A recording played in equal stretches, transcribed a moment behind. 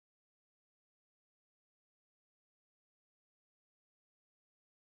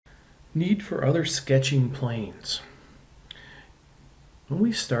Need for other sketching planes. When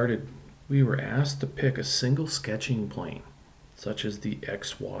we started, we were asked to pick a single sketching plane, such as the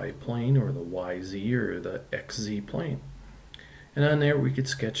XY plane or the YZ or the XZ plane. And on there we could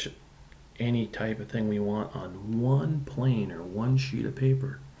sketch any type of thing we want on one plane or one sheet of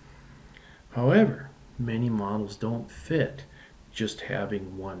paper. However, many models don't fit just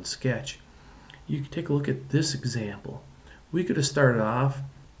having one sketch. You can take a look at this example. We could have started off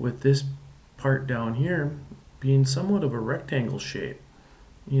with this part down here being somewhat of a rectangle shape.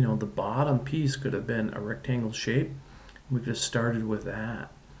 You know, the bottom piece could have been a rectangle shape. We could have started with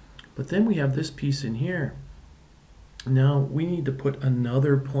that. But then we have this piece in here. Now we need to put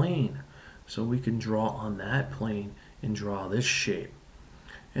another plane so we can draw on that plane and draw this shape.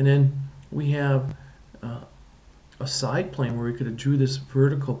 And then we have a side plane where we could have drew this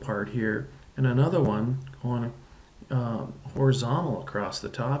vertical part here and another one going horizontal across the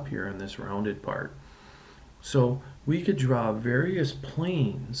top here in this rounded part. So we could draw various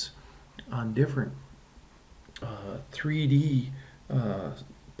planes on different 3D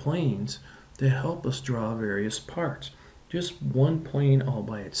planes to help us draw various parts. Just one plane all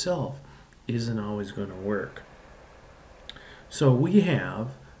by itself isn't always going to work. So we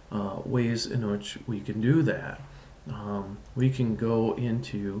have ways in which we can do that. We can go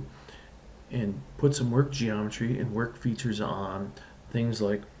into and put some work geometry and work features on things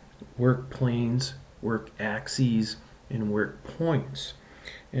like work planes, work axes, and work points.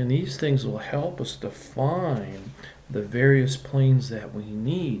 And these things will help us define the various planes that we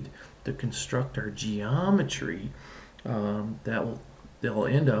need to construct our geometry they'll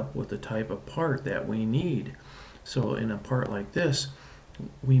end up with the type of part that we need. So in a part like this,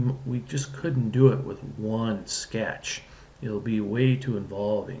 we just couldn't do it with one sketch. It'll be way too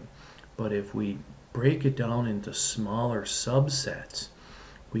involving. But if we break it down into smaller subsets,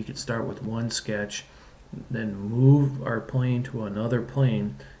 we could start with one sketch, then move our plane to another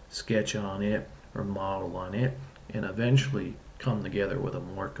plane, sketch on it or model on it, and eventually come together with a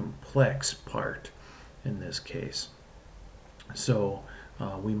more complex part in this case. So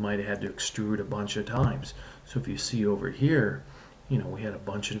we might have had to extrude a bunch of times. So if you see over here, you know, we had a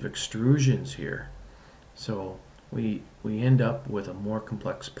bunch of extrusions here. So we end up with a more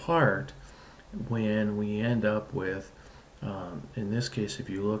complex part when we end up with, in this case, if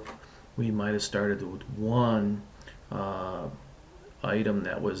you look, we might have started with one item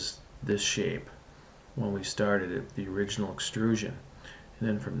that was this shape when we started at the original extrusion. And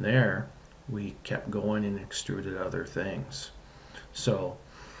then from there, we kept going and extruded other things. So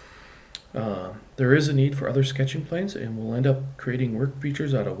there is a need for other sketching planes, and we'll end up creating work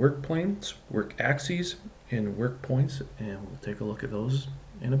features out of work planes, work axes, and work points, and we'll take a look at those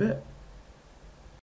in a bit.